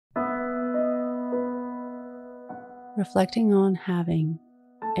reflecting on having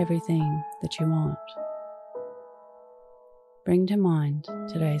everything that you want. Bring to mind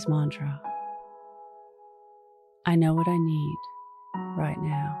today's mantra. I know what I need right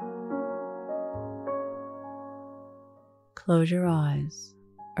now. Close your eyes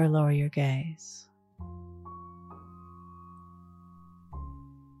or lower your gaze.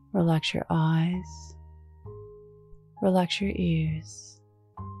 Relax your eyes. Relax your ears.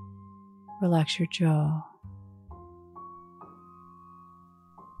 Relax your jaw.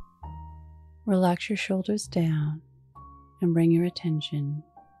 Relax your shoulders down and bring your attention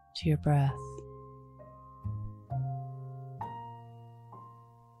to your breath.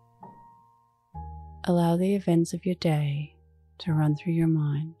 Allow the events of your day to run through your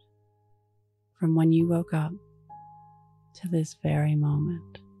mind from when you woke up to this very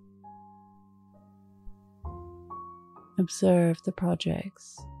moment. Observe the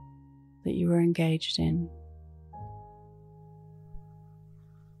projects that you were engaged in.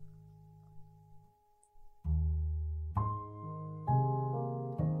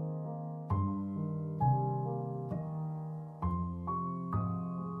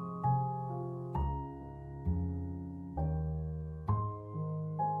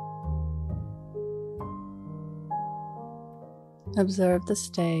 Observe the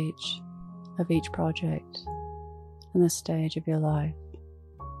stage of each project and the stage of your life.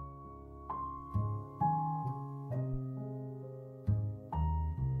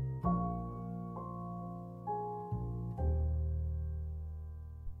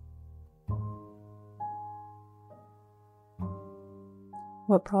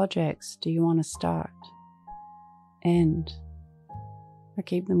 What projects do you want to start, end, or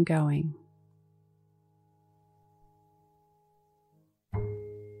keep them going?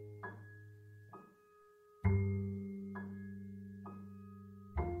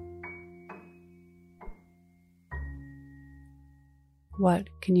 What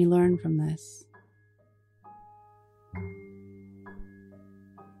can you learn from this?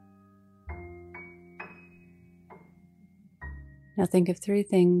 Now think of 3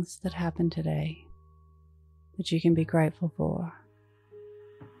 things that happened today that you can be grateful for.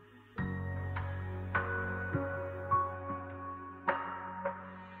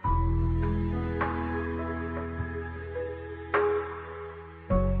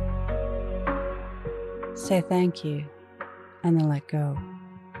 Say thank you and then let go,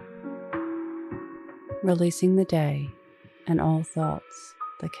 releasing the day and all thoughts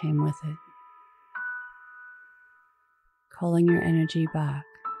that came with it. Calling your energy back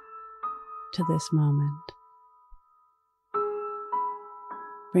to this moment.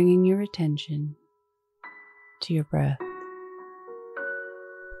 Bringing your attention to your breath.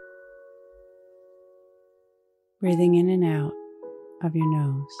 Breathing in and out of your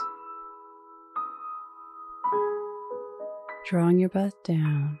nose. Drawing your breath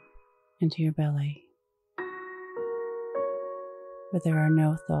down into your belly, where there are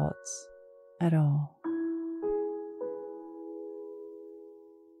no thoughts at all.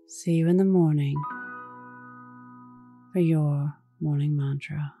 See you in the morning for your morning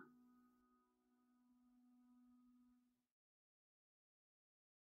mantra.